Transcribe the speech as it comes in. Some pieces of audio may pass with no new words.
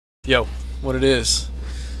Yo, what it is?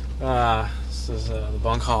 This is the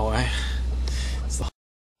bunk hallway. It's the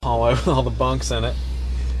hallway with all the bunks in it.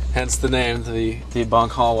 Hence the name, the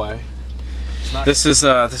bunk hallway. This is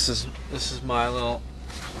my little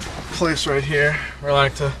place right here where I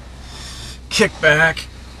like to kick back,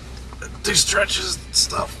 do stretches and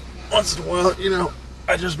stuff. Once in a while, you know,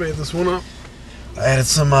 I just made this one up. I added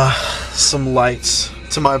some lights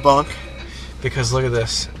to my bunk because look at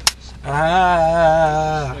this.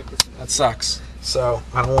 That sucks. So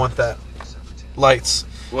I don't want that. Lights.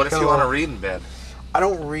 What if you want to read in bed? I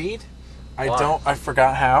don't read. Why? I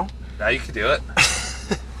forgot how. Now you can do it.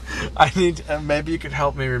 I need. Maybe you could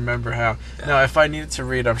help me remember how. Yeah. No, if I needed to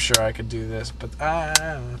read, I'm sure I could do this. But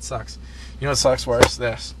that sucks. You know what sucks worse?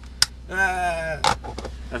 This. I've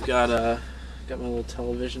got my little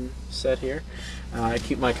television set here. I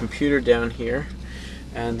keep my computer down here,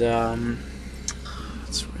 and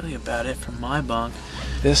that's really about it for my bunk.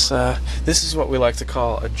 This is what we like to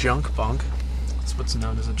call a junk bunk. That's what's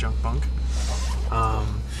known as a junk bunk.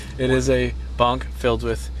 It is a bunk filled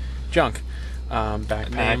with junk,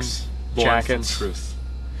 backpacks, jackets, truth.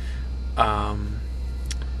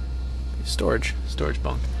 Storage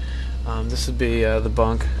bunk. This would be the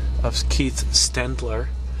bunk of Keith Stendler.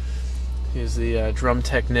 He's the drum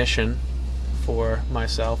technician for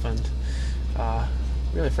myself and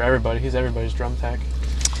really for everybody. He's everybody's drum tech.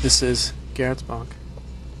 This is Garrett's bunk.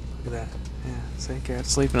 Look at that. Yeah, see, Garrett's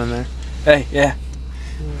sleeping in there. Hey, yeah,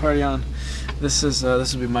 party on. This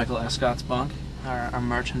would be Michael Escott's bunk, our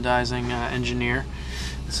merchandising engineer.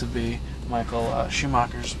 This would be Michael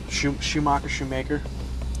Shoemaker.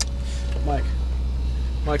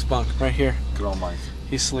 Mike's bunk right here. Good old Mike.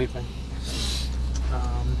 He's sleeping.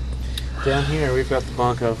 Down here we've got the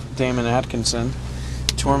bunk of Damon Atkinson,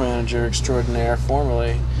 tour manager extraordinaire,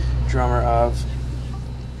 formerly drummer of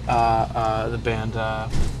the band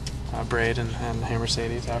Braid and Hey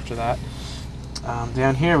Mercedes after that.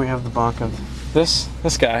 Down here we have the bunk of this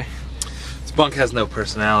guy. This bunk has no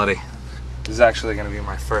personality. This is actually going to be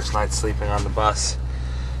my first night sleeping on the bus.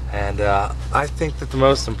 And I think that the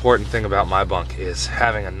most important thing about my bunk is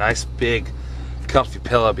having a nice big comfy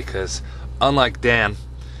pillow, because unlike Dan,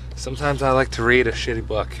 sometimes I like to read a shitty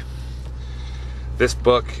book. This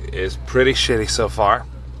book is pretty shitty so far.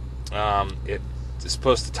 It is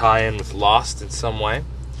supposed to tie in with Lost in some way.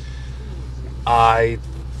 I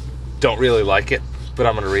don't really like it, but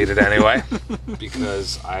I'm going to read it anyway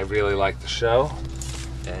because I really like the show,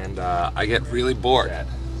 and I get really bored.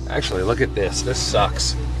 Actually, look at this. This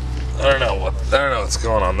sucks. I don't know what's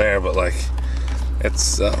going on there, but like,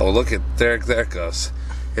 it's oh, look at there it goes.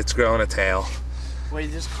 It's growing a tail.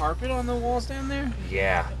 Wait, there's carpet on the walls down there?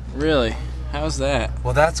 Yeah. Really? How's that?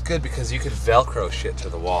 Well, that's good because you could Velcro shit to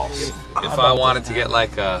the walls. If I wanted to get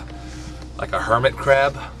like a hermit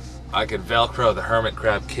crab, I could Velcro the hermit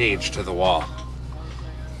crab cage to the wall.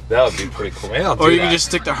 That would be pretty cool. Maybe I'll do or you that. could just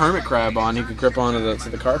stick the hermit crab on. He could grip onto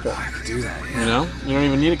the carpet. I could do that. Yeah. You know, you don't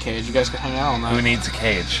even need a cage. You guys could hang out on that. Who needs a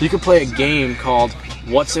cage? You could play a game called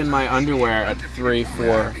 "What's in My Underwear" at 3,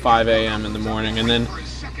 4, 5 a.m. in the morning, and then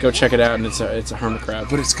go check it out, and it's a hermit crab.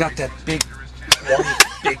 But it's got that big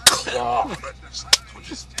claw.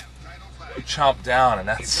 Just chomp down, and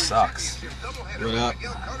that sucks. What up?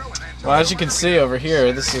 Well, as you can see over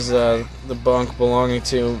here, this is the bunk belonging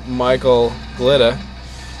to Michael Glitta.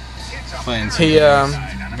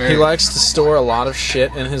 He likes to store a lot of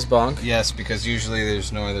shit in his bunk. Yes, because usually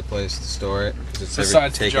there's no other place to store it. It's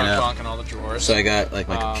besides the taken junk up. bunk and all the drawers. So I got like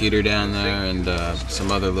my computer down there and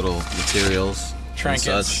some other little materials, trinkets,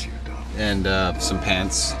 and such, and some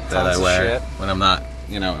pants that Tons I of wear shit. when I'm not,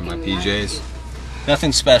 in my PJs.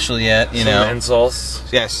 Nothing special yet, Some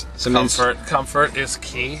insoles. Yes, some Comfort is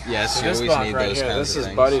key. Yes, you this always bunk need right those here, kinds this of is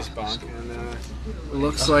things. Buddy's bunk, and it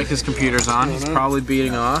looks like his computer's on. He's probably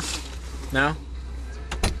beating off. No?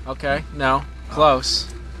 Okay, no. Close.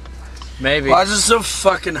 Maybe. Why is it so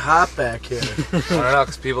fucking hot back here? I don't know,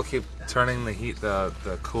 because people keep turning the heat, the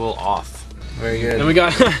cool off. Very good. And we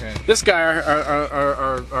got this guy,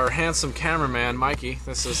 our handsome cameraman, Mikey.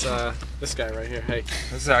 This is this guy right here. Hey,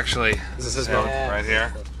 This is his bunk bunk. right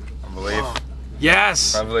here. I believe.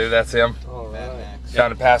 yes, I believe that's him. Alright.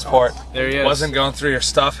 Found a passport. there he is. Wasn't going through your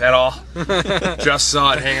stuff at all. Just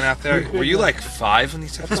saw it hanging out there. Were you like 5 when you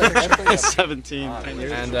took this picture? 17.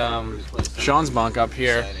 And Sean's bunk up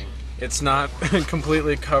here. It's not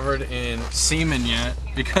completely covered in semen yet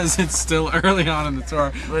because it's still early on in the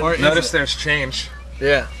tour. Or Notice there's change.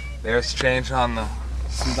 Yeah. There's change on the.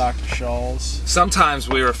 some Dr. Scholl's. Sometimes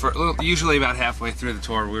we refer, usually about halfway through the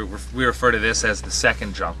tour, we refer to this as the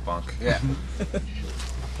second junk bunk. Yeah.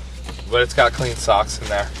 But it's got clean socks in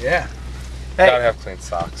there. Yeah. Hey. Gotta have clean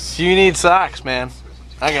socks. If you need socks, man,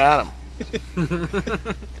 I got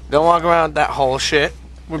them. Don't walk around with that whole shit.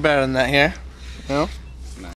 We're better than that here. You know?